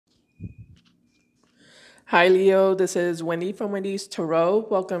Hi Leo, this is Wendy from Wendys Tarot.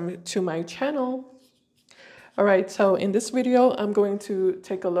 Welcome to my channel. All right, so in this video, I'm going to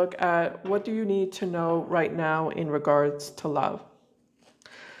take a look at what do you need to know right now in regards to love.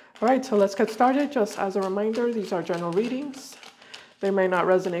 All right, so let's get started. Just as a reminder, these are general readings. They may not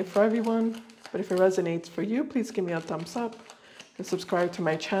resonate for everyone, but if it resonates for you, please give me a thumbs up and subscribe to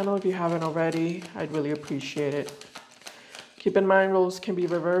my channel if you haven't already. I'd really appreciate it. Keep in mind, roles can be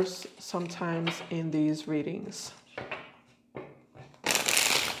reversed sometimes in these readings.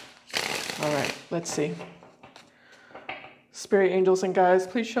 All right, let's see. Spirit angels and guides,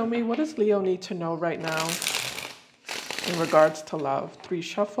 please show me, what does Leo need to know right now in regards to love? 3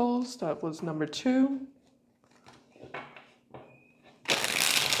 shuffles, that was number 2.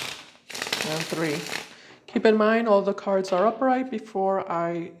 And 3. Keep in mind, all the cards are upright before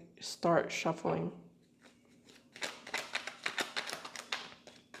I start shuffling.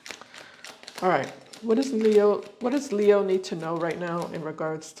 All right, what does Leo need to know right now in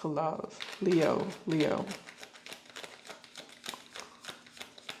regards to love? Leo.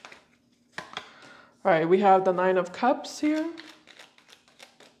 All right, we have the 9 of Cups here.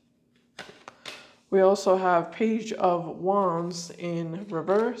 We also have Page of Wands in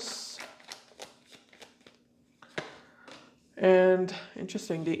reverse. And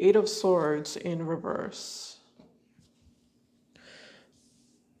interesting, the 8 of Swords in reverse.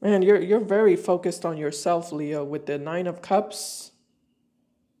 Man, you're very focused on yourself, Leo, with the 9 of Cups.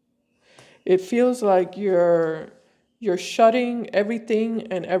 It feels like you're shutting everything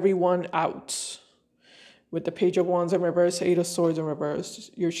and everyone out. With the Page of Wands in reverse, 8 of Swords in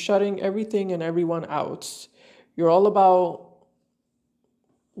reverse. You're shutting everything and everyone out. You're all about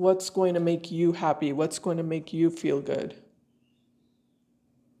what's going to make you happy, what's going to make you feel good.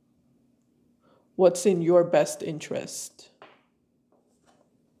 What's in your best interest.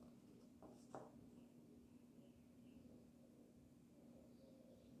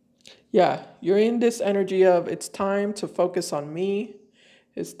 Yeah, you're in this energy of it's time to focus on me.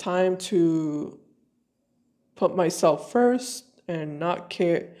 It's time to put myself first and not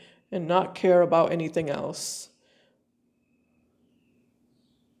care about anything else.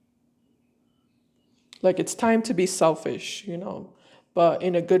 Like it's time to be selfish, you know, but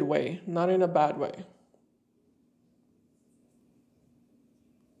in a good way, not in a bad way.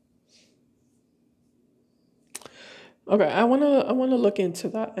 Okay, I wanna look into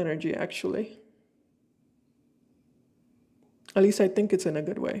that energy actually. At least I think it's in a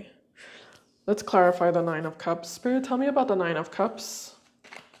good way. Let's clarify the 9 of Cups. Spirit, tell me about the 9 of Cups.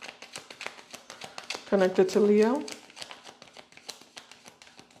 Connected to Leo.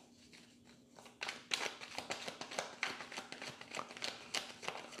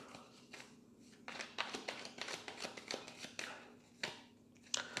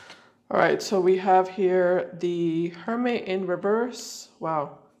 All right, so we have here the Hermit in reverse.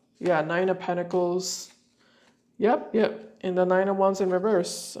 Wow. Yeah, 9 of Pentacles. Yep. And the 9 of Wands in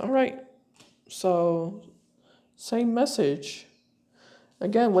reverse. All right. So, same message.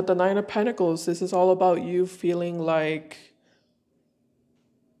 Again, with the 9 of Pentacles, this is all about you feeling like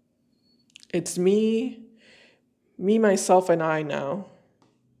it's me, myself, and I now.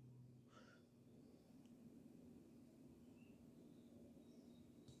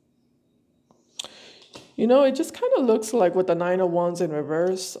 You know, it just kind of looks like with the 9 of Wands in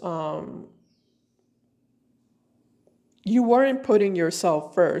reverse, you weren't putting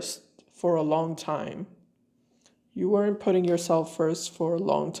yourself first for a long time. You weren't putting yourself first for a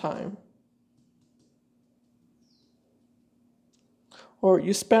long time. Or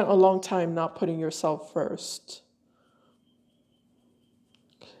you spent a long time not putting yourself first.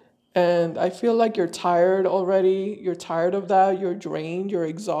 And I feel like you're tired already. You're tired of that. You're drained. You're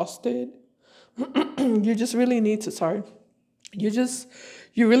exhausted. You just really need to,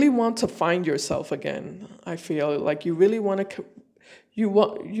 you really want to find yourself again. I feel like you really want to,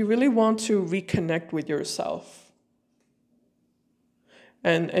 you really want to reconnect with yourself.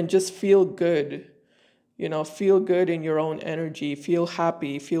 And just feel good. You know, feel good in your own energy, feel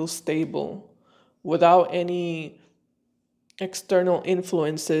happy, feel stable without any external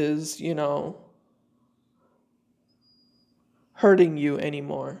influences, you know, hurting you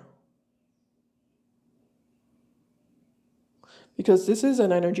anymore. Because this is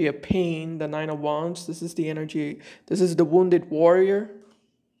an energy of pain, the 9 of Wands. This is the energy, this is the wounded warrior.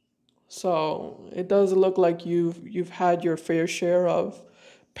 So it does look like you've had your fair share of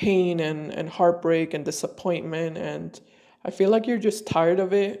pain and heartbreak and disappointment, and I feel like you're just tired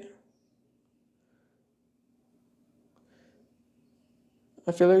of it.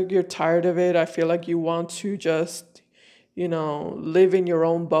 I feel like you're tired of it. I feel like you want to just you know, live in your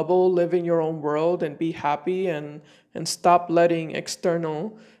own bubble, live in your own world, and be happy, and stop letting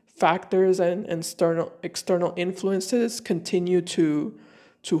external factors and external influences continue to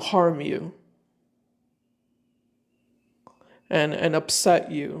harm you and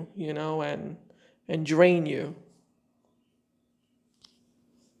upset you, you know, and drain you.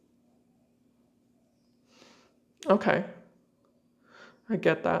 Okay, I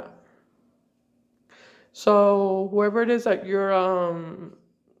get that. So whoever it is that you're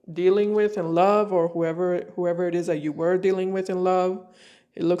dealing with in love, or whoever it is that you were dealing with in love,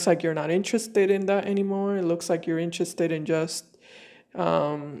 it looks like you're not interested in that anymore. It looks like you're interested in just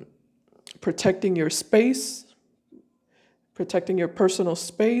um, protecting your space, protecting your personal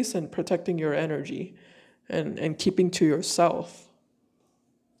space, and protecting your energy, and keeping to yourself.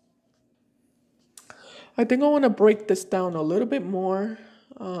 I think I want to break this down a little bit more,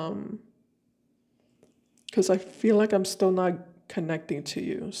 because I feel like I'm still not connecting to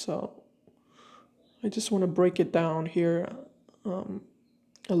you. So I just want to break it down here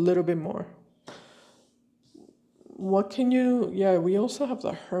a little bit more. What can you, yeah, we also have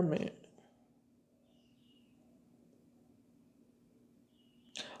the Hermit.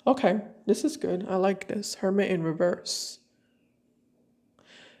 Okay, this is good. I like this. Hermit in reverse.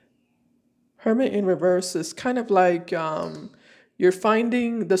 Hermit in reverse is kind of like you're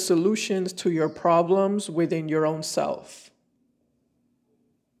finding the solutions to your problems within your own self.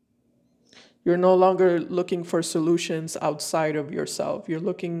 You're no longer looking for solutions outside of yourself. You're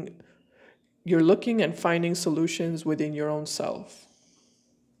looking and finding solutions within your own self.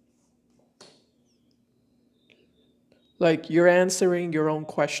 Like you're answering your own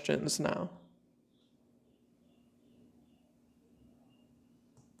questions now.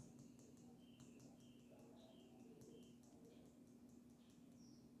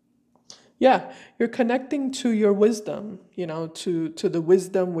 Yeah, you're connecting to your wisdom, you know, to the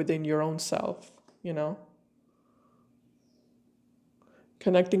wisdom within your own self, you know.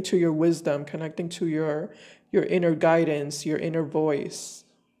 Connecting to your wisdom, connecting to your inner guidance, your inner voice.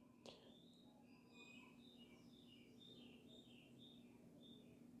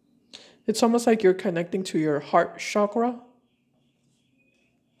 It's almost like you're connecting to your heart chakra,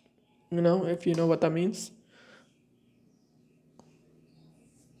 you know, if you know what that means.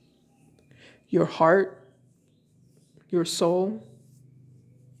 Your heart, your soul,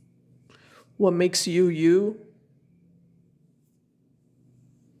 what makes you you.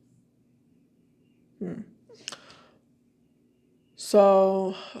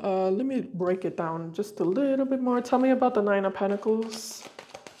 So let me break it down just a little bit more. Tell me about the Nine of Pentacles.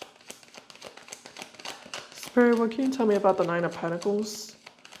 Spirit, what can you tell me about the Nine of Pentacles?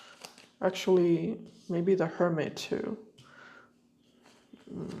 Actually, maybe the Hermit too.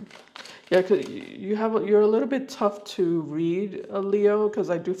 Yeah, cause you're a little bit tough to read, Leo, because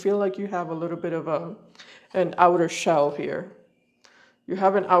I do feel like you have a little bit of an outer shell here. You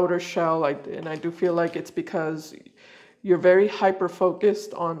have an outer shell, and I do feel like it's because you're very hyper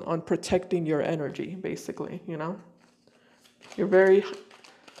focused on protecting your energy, basically, you know? You're very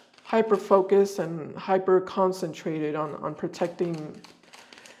hyper focused and hyper concentrated on protecting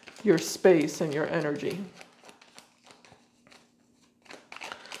your space and your energy.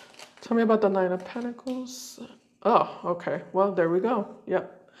 Tell me about the Nine of Pentacles. Oh, okay. Well, there we go.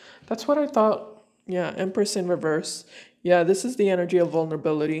 Yep. That's what I thought. Yeah, Empress in reverse. Yeah, this is the energy of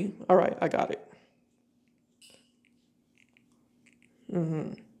vulnerability. All right, I got it.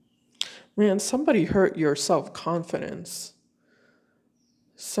 Man, somebody hurt your self-confidence.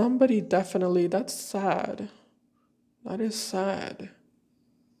 Somebody definitely, that's sad. That is sad.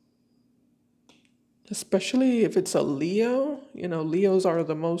 Especially if it's a Leo. You know, Leos are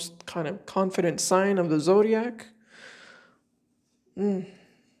the most kind of confident sign of the zodiac.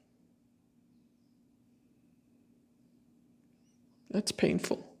 That's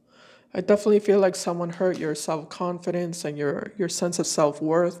painful. I definitely feel like someone hurt your self-confidence and your sense of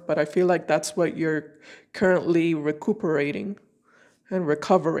self-worth, but I feel like that's what you're currently recuperating and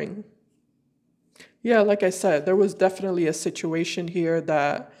recovering. Yeah, like I said, there was definitely a situation here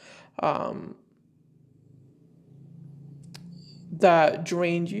um, that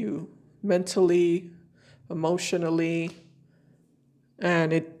drained you mentally, emotionally,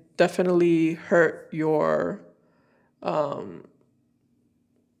 and it definitely hurt your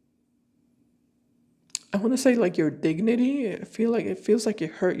I want to say like your dignity. It feels like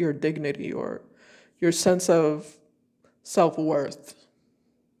it hurt your dignity or your sense of self-worth.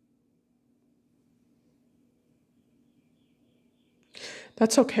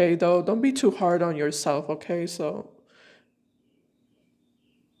 That's okay though. Don't be too hard on yourself, okay? So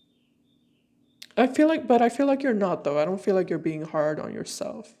but I feel like you're not though. I don't feel like you're being hard on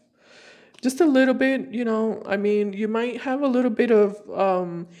yourself. Just a little bit, you know. I mean, you might have a little bit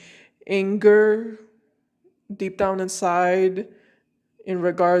of anger deep down inside in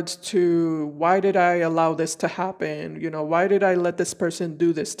regards to why did I allow this to happen? You know, why did I let this person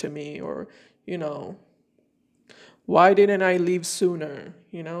do this to me? Or, you know, why didn't I leave sooner?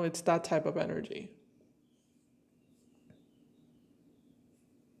 You know, it's that type of energy.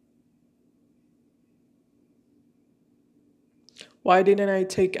 Why didn't I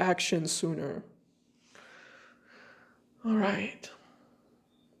take action sooner? All right.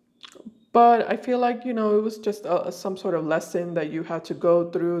 But I feel like, you know, it was just some sort of lesson that you had to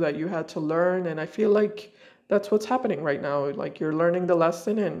go through, that you had to learn. And I feel like that's what's happening right now. Like you're learning the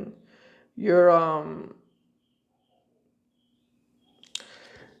lesson and you're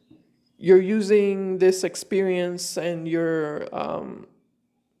you're using this experience and you're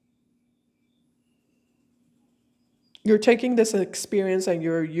taking this experience and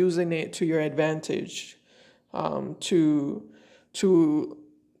you're using it to your advantage, um, to to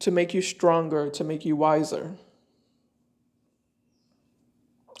to make you stronger, to make you wiser.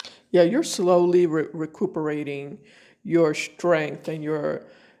 Yeah, you're slowly recuperating your strength and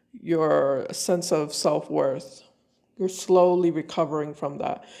your sense of self-worth. You're slowly recovering from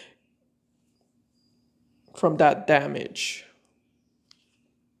that damage.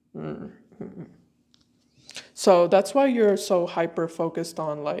 So that's why you're so hyper focused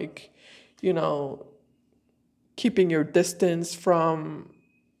on, like, you know, keeping your distance from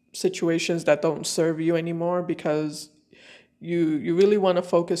situations that don't serve you anymore, because you really want to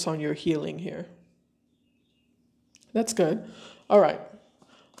focus on your healing here. That's good. All right.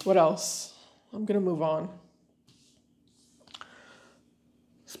 What else? I'm gonna move on.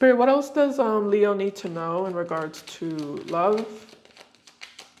 Spirit, what else does Leo need to know in regards to love?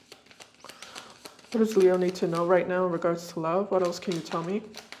 What does Leo need to know right now in regards to love? What else can you tell me?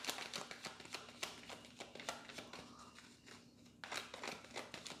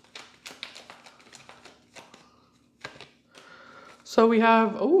 So we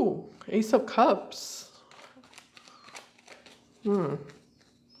have, oh, Ace of Cups.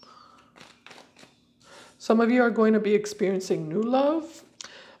 Some of you are going to be experiencing new love,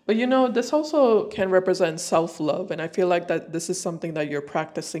 but you know, this also can represent self-love. And I feel like that this is something that you're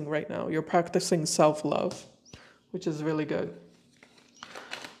practicing right now. You're practicing self-love, which is really good.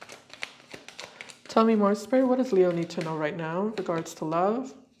 Tell me more, Spirit. What does Leo need to know right now in regards to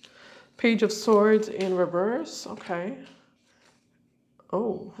love? Page of Swords in reverse. Okay.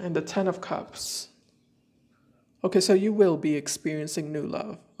 Oh, and the Ten of Cups. Okay, so you will be experiencing new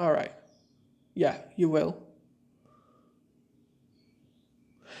love. All right. Yeah, you will.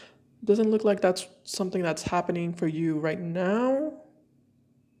 Doesn't look like that's something that's happening for you right now.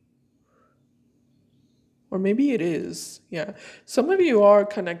 Or maybe it is. Yeah. Some of you are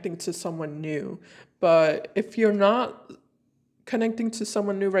connecting to someone new, but if you're not connecting to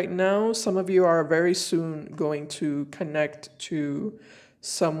someone new right now, some of you are very soon going to connect to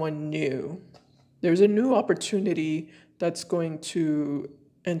someone new. There's a new opportunity that's going to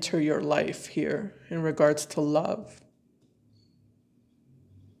enter your life here in regards to love.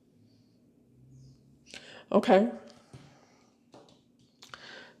 Okay.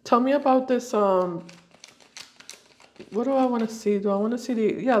 Tell me about this. What do I want to see? Do I want to see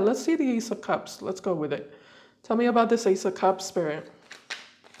the... Yeah, let's see the Ace of Cups. Let's go with it. Tell me about this Ace of Cups, Spirit.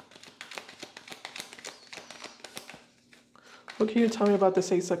 What can you tell me about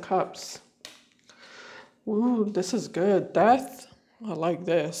this Ace of Cups? Ooh, this is good. Death. I like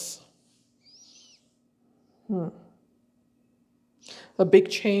this. A big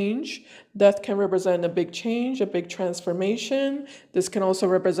change. Death can represent a big change, a big transformation. This can also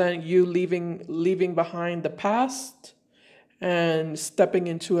represent you leaving behind the past and stepping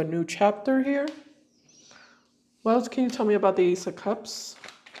into a new chapter here. What else can you tell me about the Ace of Cups?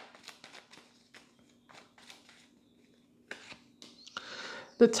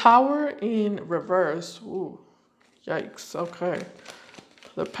 The Tower in reverse. Ooh, yikes. Okay.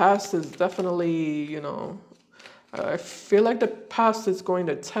 The past is definitely, you know, I feel like the past is going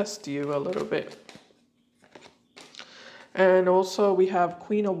to test you a little bit. And also we have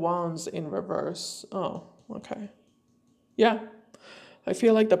Queen of Wands in reverse. Oh, okay. Yeah. I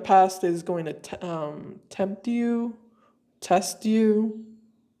feel like the past is going to tempt you, test you.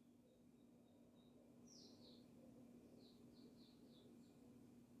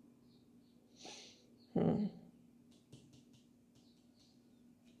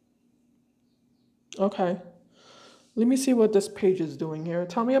 Okay. Let me see what this page is doing here.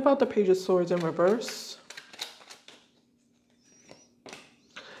 Tell me about the Page of Swords in reverse.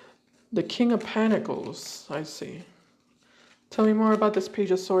 The King of Pentacles, I see. Tell me more about this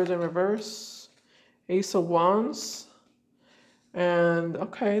Page of Swords in reverse. Ace of Wands. And,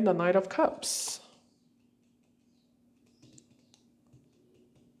 okay, the Knight of Cups.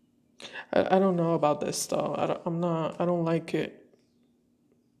 I don't know about this though. I don't like it.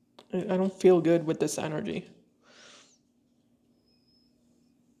 I don't feel good with this energy.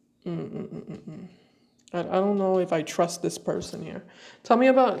 I don't know if I trust this person here. Tell me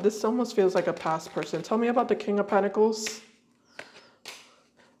about, this almost feels like a past person. Tell me about the King of Pentacles.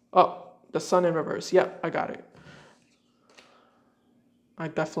 Oh, the Sun in reverse. Yep, I got it. I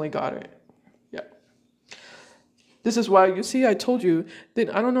definitely got it. Yeah. This is why, you see, I told you,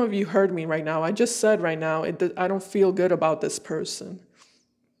 that I don't know if you heard me right now. I just said right now, I don't feel good about this person.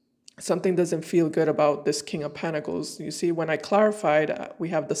 Something doesn't feel good about this King of Pentacles. You see, when I clarified, we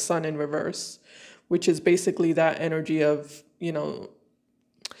have the Sun in reverse, which is basically that energy of, you know,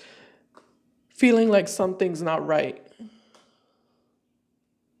 feeling like something's not right.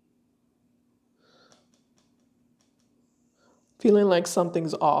 Feeling like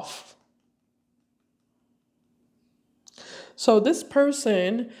something's off. So this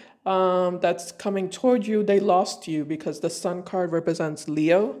person that's coming toward you, they lost you because the Sun card represents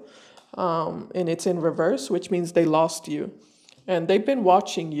Leo. And it's in reverse, which means they lost you. And they've been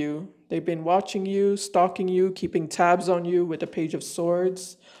watching you. They've been watching you, stalking you, keeping tabs on you with the Page of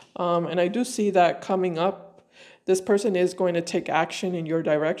Swords. And I do see that coming up. This person is going to take action in your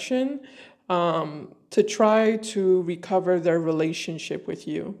direction to try to recover their relationship with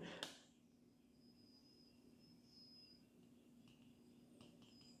you.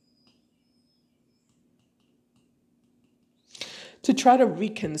 To try to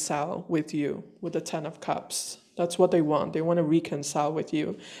reconcile with you with the Ten of Cups. That's what they want. They want to reconcile with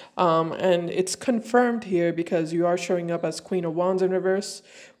you. And it's confirmed here because you are showing up as Queen of Wands in reverse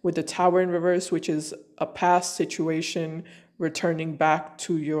with the Tower in reverse, which is a past situation returning back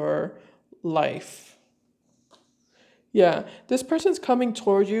to your life. Yeah, this person's coming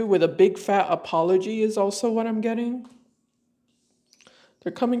toward you with a big fat apology is also what I'm getting.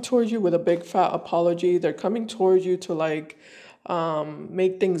 They're coming towards you with a big fat apology. They're coming towards you to like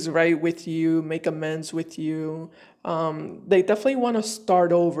make things right with you, make amends with you. They definitely want to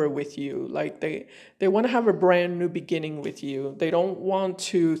start over with you. Like they want to have a brand new beginning with you. They don't want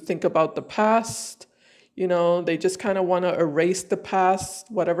to think about the past. You know, they just kind of want to erase the past,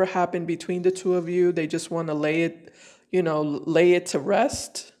 whatever happened between the two of you. They just want to lay it, you know, lay it to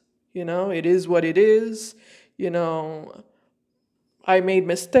rest. You know, it is what it is. You know, I made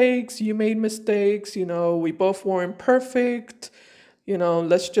mistakes, you made mistakes, you know, we both weren't perfect, you know,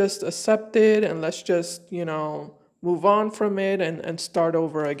 let's just accept it and let's just, you know, move on from it and start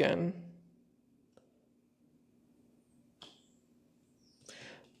over again.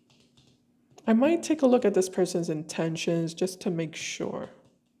 I might take a look at this person's intentions just to make sure.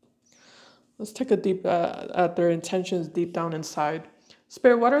 Let's take a deep at their intentions deep down inside.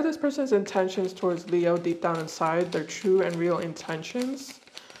 Spirit, what are this person's intentions towards Leo deep down inside? Their true and real intentions?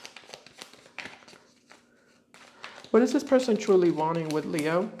 What is this person truly wanting with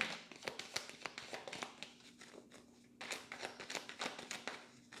Leo?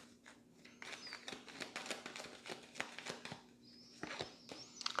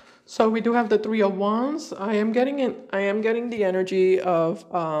 So we do have the Three of Wands. I am getting the energy of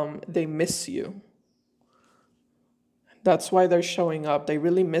they miss you. That's why they're showing up. They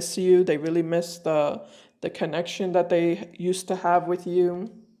really miss you. They really miss the connection that they used to have with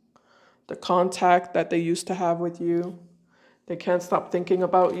you, the contact that they used to have with you. They can't stop thinking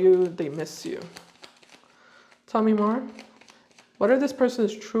about you. They miss you. Tell me more. What are this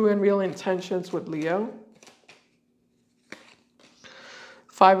person's true and real intentions with Leo?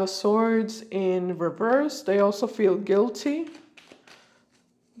 Five of Swords in reverse. They also feel guilty.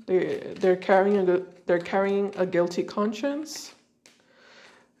 They're carrying a guilty conscience.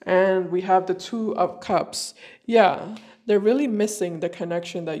 And we have the Two of Cups. Yeah, they're really missing the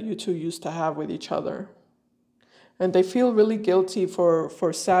connection that you two used to have with each other. And they feel really guilty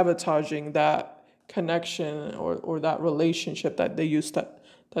for sabotaging that connection or that relationship that they used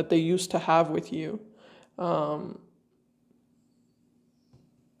to have with you.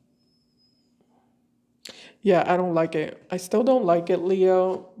 Yeah, I don't like it. I still don't like it,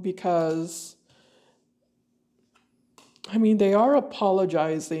 Leo, because I mean, they are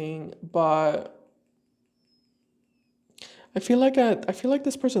apologizing, but I feel like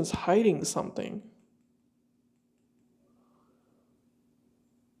this person's hiding something.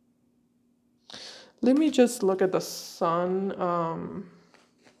 Let me just look at the Sun.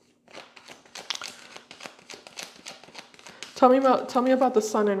 Tell me about the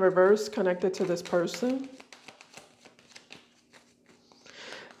sun in reverse connected to this person.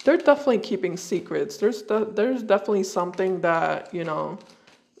 They're definitely keeping secrets. There's definitely something that, you know,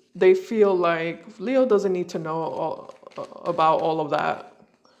 they feel like Leo doesn't need to know about all of that.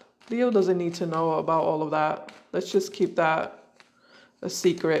 Leo doesn't need to know about all of that. Let's just keep that a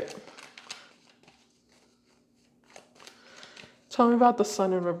secret. Tell me about the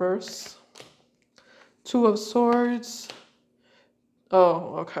sun in reverse. Two of Swords.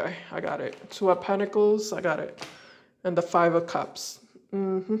 Oh, okay. I got it. Two of Pentacles. I got it. And the Five of Cups.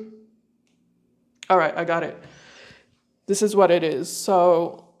 All right, I got it. This is what it is.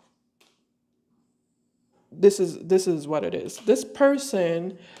 So this is what it is. This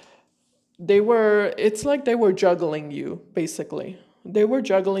person, it's like they were juggling you, basically. They were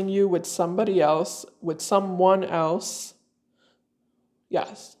juggling you with somebody else, with someone else.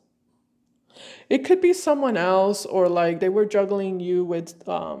 Yes. It could be someone else, or like they were juggling you with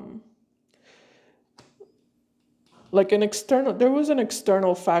like an external, there was an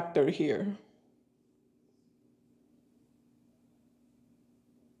external factor here.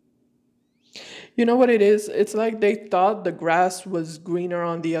 You know what it is? It's like they thought the grass was greener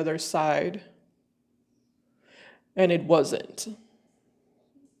on the other side, and it wasn't.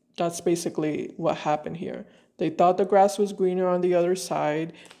 That's basically what happened here. They thought the grass was greener on the other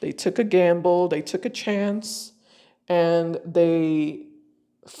side. They took a gamble, they took a chance, and they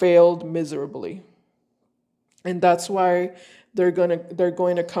failed miserably. And that's why they're going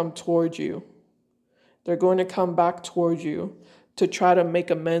to come towards you. They're going to come back towards you to try to make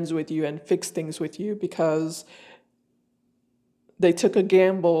amends with you and fix things with you, because they took a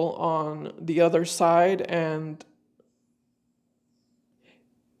gamble on the other side and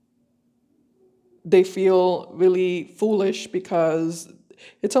they feel really foolish because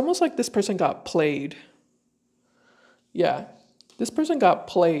it's almost like this person got played. Yeah, this person got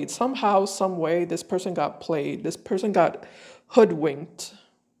played. Somehow, some way, this person got played. This person got hoodwinked.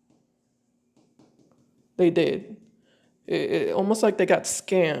 They did. Almost like they got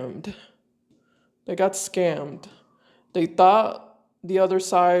scammed. They got scammed. They thought the other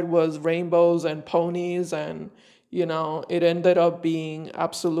side was rainbows and ponies, and, you know, it ended up being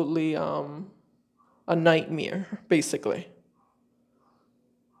absolutely a nightmare, basically.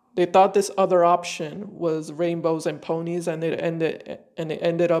 They thought this other option was rainbows and ponies, and it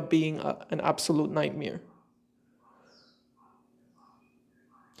ended up being an absolute nightmare.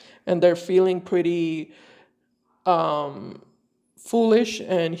 And they're feeling pretty foolish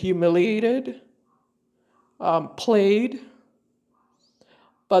and humiliated, played.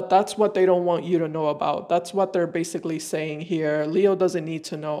 But that's what they don't want you to know about. That's what they're basically saying here. Leo doesn't need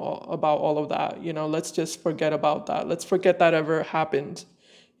to know about all of that. You know, let's just forget about that. Let's forget that ever happened,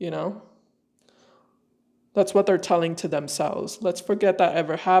 you know? That's what they're telling to themselves. Let's forget that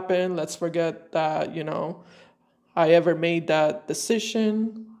ever happened. Let's forget that, you know, I ever made that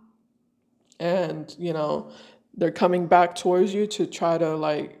decision. And, you know, they're coming back towards you to try to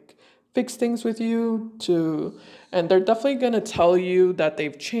like fix things with you, and they're definitely going to tell you that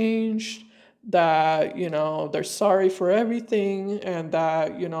they've changed, that, you know, they're sorry for everything, and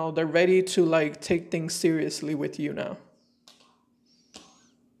that, you know, they're ready to like take things seriously with you now.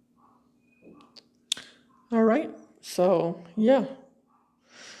 All right. So, yeah.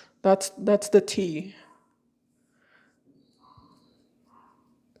 That's the tea.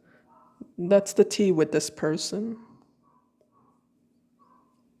 That's the tea with this person.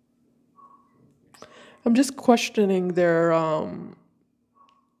 I'm just questioning their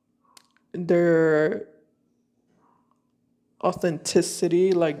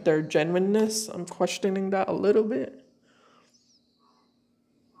authenticity, like their genuineness. I'm questioning that a little bit.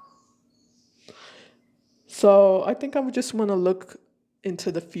 So I think I would just want to look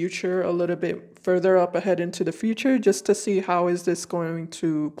into the future a little bit further up ahead into the future, just to see how is this going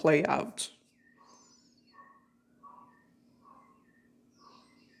to play out.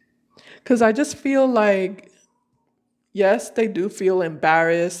 Because I just feel like, yes, they do feel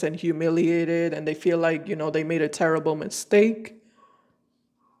embarrassed and humiliated, and they feel like, you know, they made a terrible mistake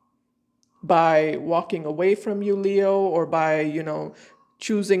by walking away from you, Leo, or by, you know,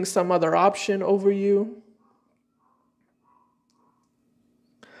 choosing some other option over you.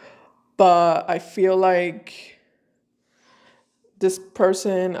 But I feel like this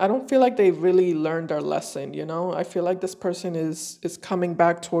person, I don't feel like they've really learned their lesson, you know? I feel like this person is coming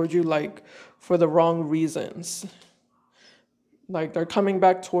back towards you like for the wrong reasons. Like they're coming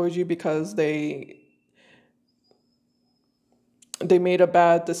back towards you because they made a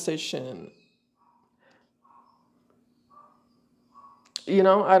bad decision. You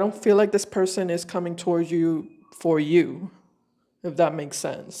know, I don't feel like this person is coming towards you for you. if that makes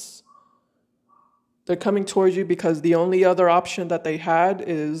sense. They're coming towards you because the only other option that they had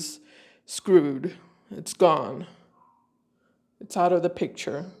is screwed. It's gone. It's out of the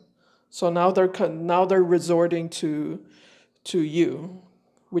picture. So now they're resorting to you,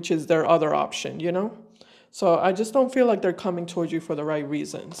 which is their other option, you know? So I just don't feel like they're coming towards you for the right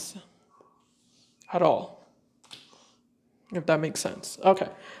reasons at all, if that makes sense. Okay.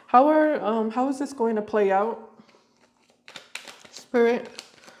 How is this going to play out, Spirit,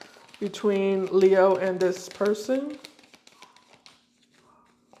 between Leo and this person?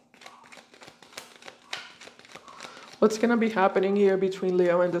 What's going to be happening here between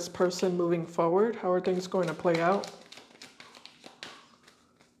Leo and this person moving forward? How are things going to play out?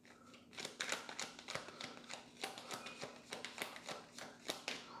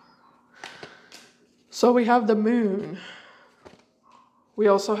 So we have the Moon. We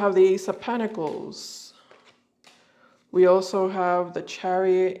also have the Ace of Pentacles. We also have the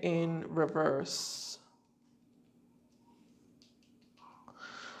Chariot in reverse.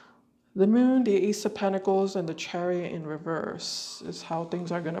 The Moon, the Ace of Pentacles, and the Chariot in reverse is how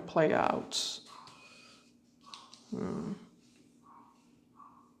things are going to play out.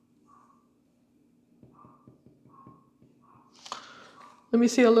 Let me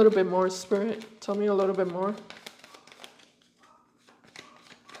see a little bit more, Spirit. Tell me a little bit more.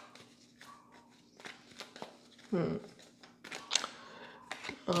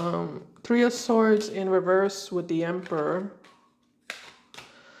 Three of Swords in reverse with the Emperor.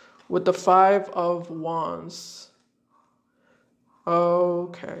 With the Five of Wands.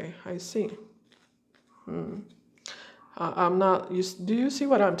 Okay, I see. I'm not. Do you see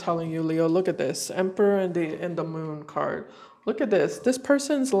what I'm telling you, Leo? Look at this, Emperor and the Moon card. Look at this. This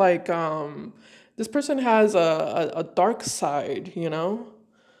person's like this person has a dark side, you know.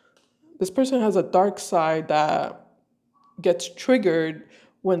 This person has a dark side that gets triggered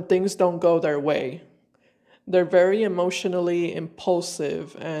when things don't go their way. They're very emotionally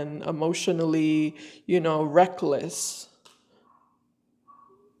impulsive and emotionally, you know, reckless.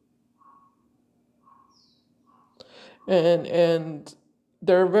 And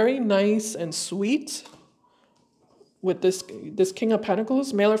they're very nice and sweet with this King of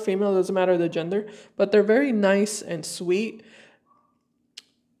Pentacles, male or female, doesn't matter the gender, but they're very nice and sweet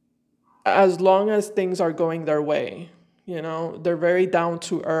as long as things are going their way. You know, they're very down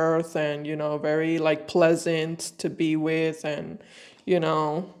to earth and, you know, very like pleasant to be with and, you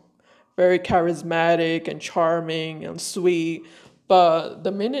know, very charismatic and charming and sweet. But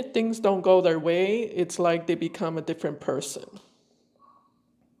the minute things don't go their way, it's like they become a different person.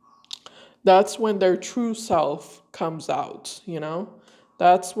 That's when their true self comes out, you know?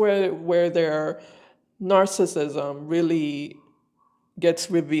 That's where their narcissism really gets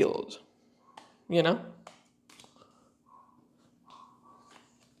revealed, you know?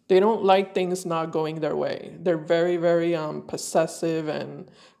 They don't like things not going their way. They're very, very possessive and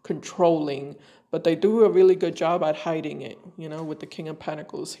controlling, but they do a really good job at hiding it, you know, with the King of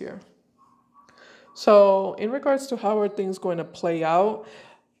Pentacles here. So in regards to how are things going to play out,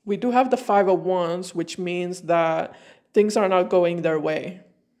 we do have the Five of Wands, which means that things are not going their way.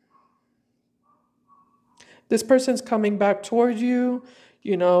 This person's coming back towards you,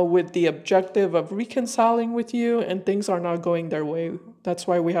 you know, with the objective of reconciling with you, and things are not going their way. That's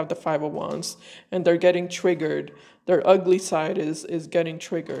why we have the Five of Wands, and they're getting triggered. Their ugly side is getting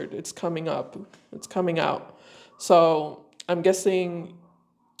triggered. It's coming up. It's coming out. So I'm guessing,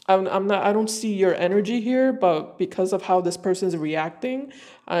 I don't see your energy here, but because of how this person's reacting,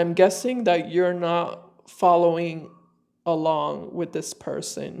 I'm guessing that you're not following along with this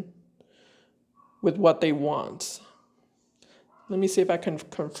person, with what they want. Let me see if I can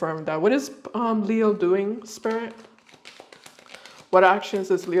confirm that. What is Leo doing, Spirit? What actions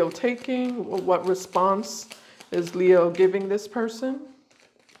is Leo taking? What response is Leo giving this person?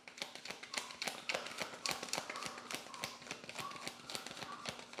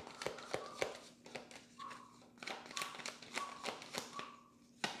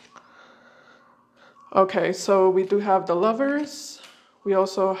 Okay, so we do have the Lovers. We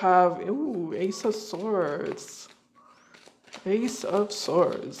also have, ooh, Ace of Swords. Ace of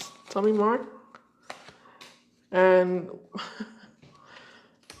Swords. Tell me more. And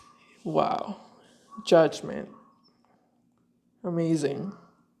wow, Judgment. Amazing.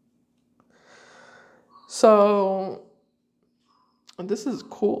 So this is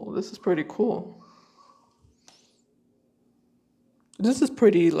cool. This is pretty cool. This is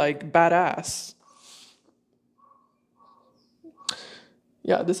pretty like badass.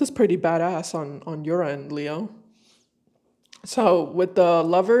 Yeah, this is pretty badass on your end, Leo. So with the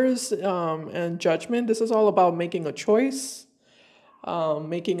Lovers and Judgment, this is all about making a choice.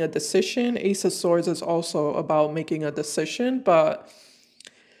 making a decision. Ace of Swords is also about making a decision, but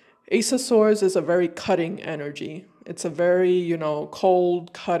Ace of Swords is a very cutting energy. It's a very, you know,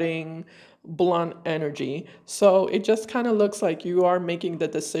 cold, cutting, blunt energy. So it just kind of looks like you are making the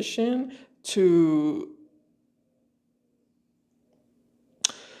decision to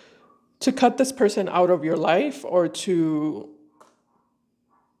cut this person out of your life, or to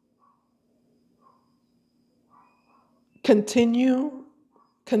continue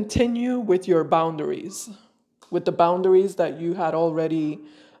with your boundaries, with the boundaries that you had already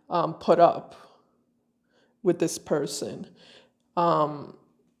put up with this person. Yeah,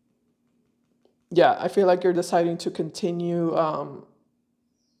 I feel like you're deciding to continue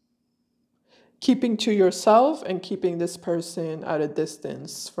keeping to yourself and keeping this person at a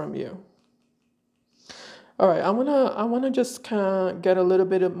distance from you. All right, I wanna just kind of get a little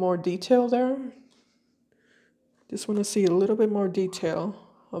bit of more detail there. Just want to see a little bit more detail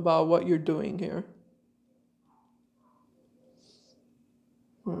about what you're doing here.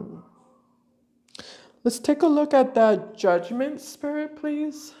 Let's take a look at that Judgment, Spirit,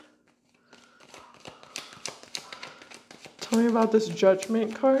 please. Tell me about this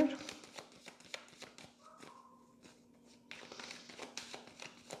Judgment card.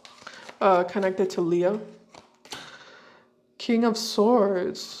 Connected to Leo. King of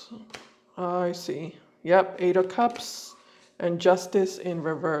Swords. I see. Yep, Eight of Cups and Justice in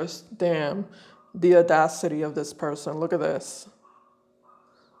reverse. Damn, the audacity of this person. Look at this.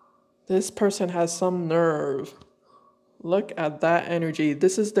 This person has some nerve. Look at that energy.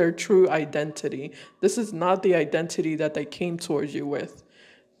 This is their true identity. This is not the identity that they came towards you with.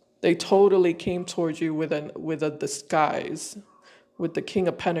 They totally came towards you with a disguise, with the King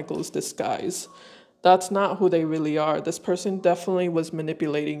of Pentacles disguise. That's not who they really are. This person definitely was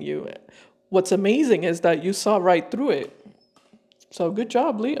manipulating you. What's amazing is that you saw right through it. So good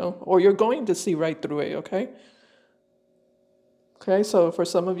job, Leo. Or you're going to see right through it, okay? Okay, so for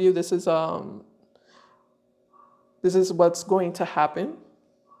some of you, this is what's going to happen.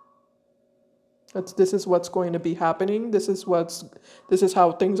 This is what's going to be happening. This is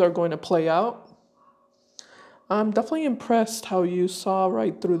how things are going to play out. I'm definitely impressed how you saw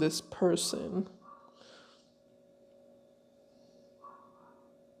right through this person.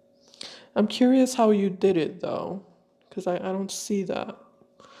 I'm curious how you did it though, because I don't see that.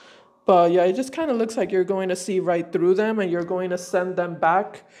 But yeah, it just kind of looks like you're going to see right through them and you're going to send them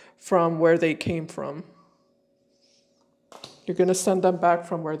back from where they came from. You're going to send them back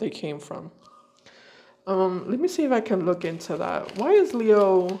from where they came from. Let me see if I can look into that. Why is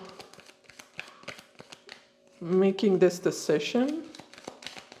Leo making this decision?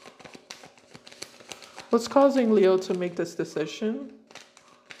 What's causing Leo to make this decision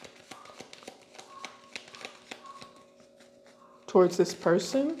towards this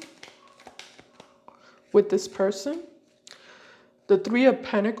person? With this person? The Three of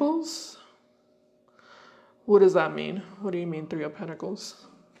Pentacles. What does that mean? What do you mean, Three of Pentacles?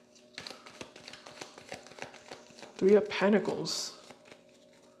 Three of Pentacles.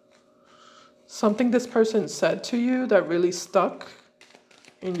 Something this person said to you that really stuck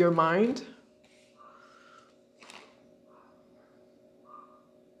in your mind.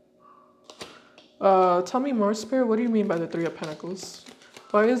 Tell me more, Spirit. What do you mean by the Three of Pentacles?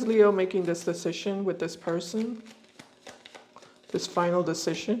 Why is Leo making this decision with this person? This final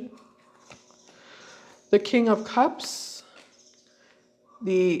decision? The King of Cups.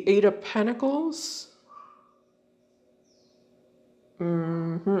 The Eight of Pentacles.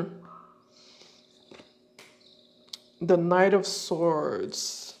 The Knight of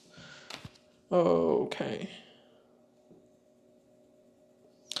Swords. Okay.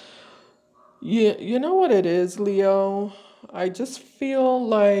 Yeah, you know what it is, Leo? I just feel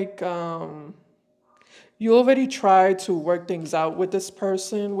like you already tried to work things out with this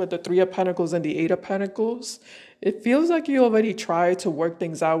person, with the Three of Pentacles and the Eight of Pentacles. It feels like you already tried to work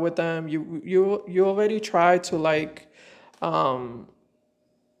things out with them. You already tried to like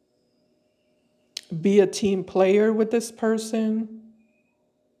be a team player with this person.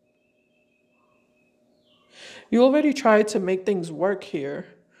 You already tried to make things work here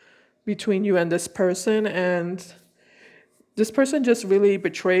between you and this person, and this person just really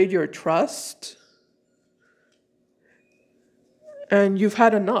betrayed your trust. And you've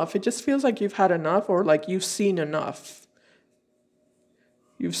had enough. It just feels like you've had enough, or like you've seen enough.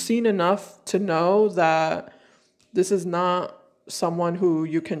 You've seen enough to know that this is not someone who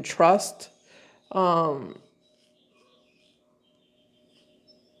you can trust.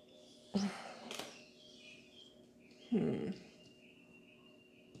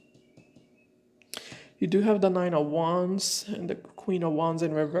 You do have the Nine of Wands and the Queen of Wands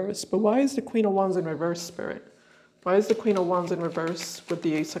in reverse. But why is the Queen of Wands in reverse, Spirit? Why is the Queen of Wands in reverse with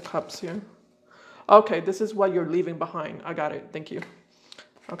the Ace of Cups here? Okay, this is what you're leaving behind. I got it. Thank you.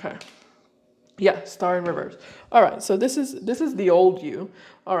 Okay. Yeah, Star in reverse. All right, so this is the old you.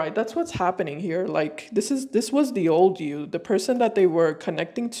 All right, that's what's happening here. Like this was the old you. The person that they were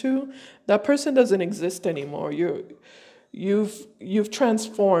connecting to, that person doesn't exist anymore. You've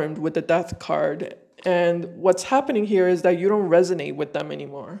transformed with the Death card, and what's happening here is that you don't resonate with them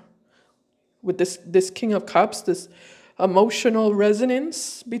anymore. With this King of Cups, this emotional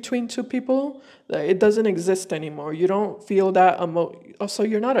resonance between two people, it doesn't exist anymore. You don't feel that so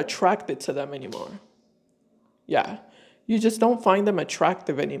you're not attracted to them anymore. Yeah, you just don't find them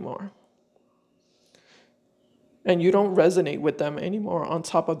attractive anymore. And you don't resonate with them anymore. On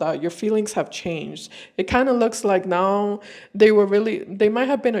top of that, your feelings have changed. It kind of looks like now they might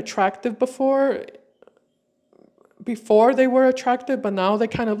have been attractive before they were attractive, but now they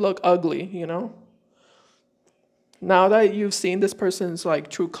kind of look ugly, you know? Now that you've seen this person's like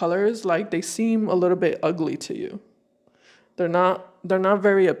true colors, like they seem a little bit ugly to you. They're not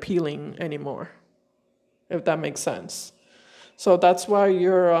very appealing anymore, if that makes sense. So that's why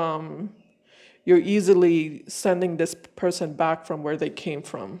you're easily sending this person back from where they came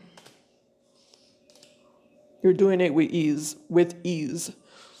from. You're doing it with ease,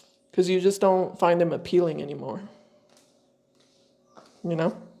 because you just don't find them appealing anymore. You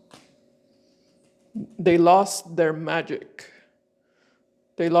know? They lost their magic.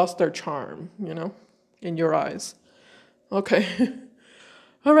 They lost their charm, you know, in your eyes. Okay.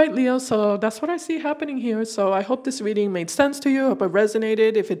 All right, Leo, so that's what I see happening here. So I hope this reading made sense to you. I hope it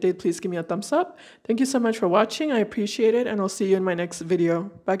resonated. If it did, please give me a thumbs up. Thank you so much for watching. I appreciate it, and I'll see you in my next video.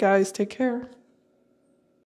 Bye, guys. Take care.